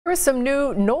There is some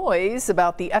new noise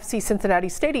about the FC Cincinnati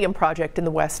Stadium project in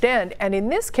the West End, and in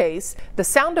this case, the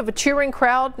sound of a cheering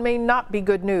crowd may not be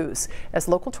good news. As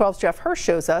Local 12's Jeff Hirsch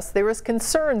shows us, there is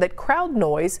concern that crowd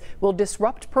noise will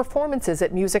disrupt performances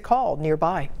at Music Hall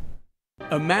nearby.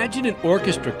 Imagine an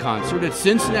orchestra concert at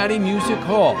Cincinnati Music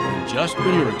Hall, and just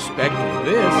when you're expecting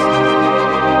this,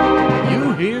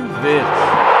 you hear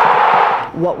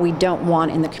this. What we don't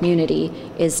want in the community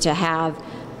is to have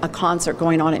a concert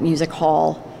going on at Music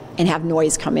Hall and have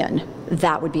noise come in.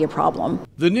 That would be a problem.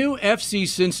 The new FC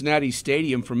Cincinnati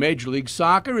Stadium for Major League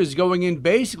Soccer is going in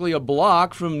basically a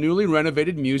block from newly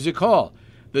renovated Music Hall.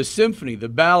 The Symphony, the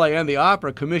Ballet, and the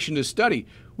Opera commissioned a study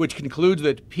which concludes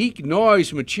that peak noise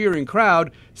from a cheering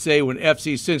crowd, say when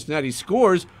FC Cincinnati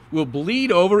scores, will bleed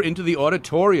over into the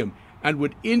auditorium and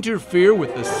would interfere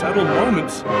with the subtle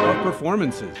moments of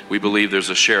performances. We believe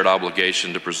there's a shared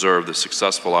obligation to preserve the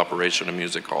successful operation of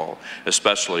Music Hall,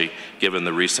 especially given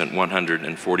the recent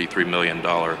 $143 million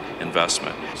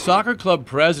investment. Soccer Club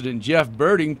President Jeff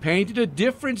Birding painted a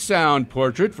different sound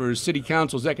portrait for City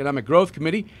Council's Economic Growth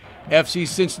Committee. FC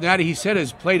Cincinnati, he said,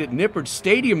 has played at Nippert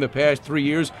Stadium the past 3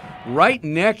 years, right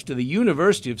next to the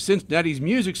University of Cincinnati's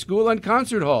Music School and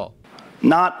Concert Hall.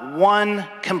 Not one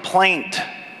complaint.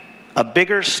 A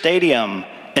bigger stadium,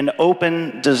 an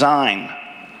open design,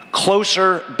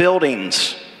 closer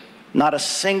buildings, not a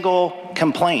single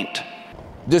complaint.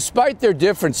 Despite their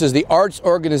differences, the arts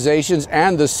organizations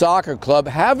and the soccer club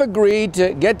have agreed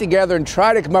to get together and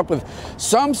try to come up with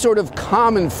some sort of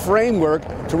common framework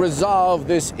to resolve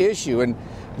this issue. And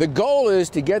the goal is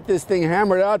to get this thing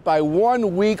hammered out by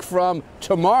 1 week from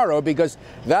tomorrow, because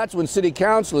that's when City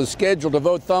Council is scheduled to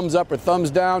vote thumbs up or thumbs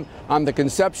down on the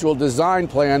conceptual design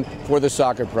plan for the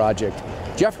soccer project.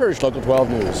 Jeff Hirsch, Local 12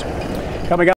 News. Coming up.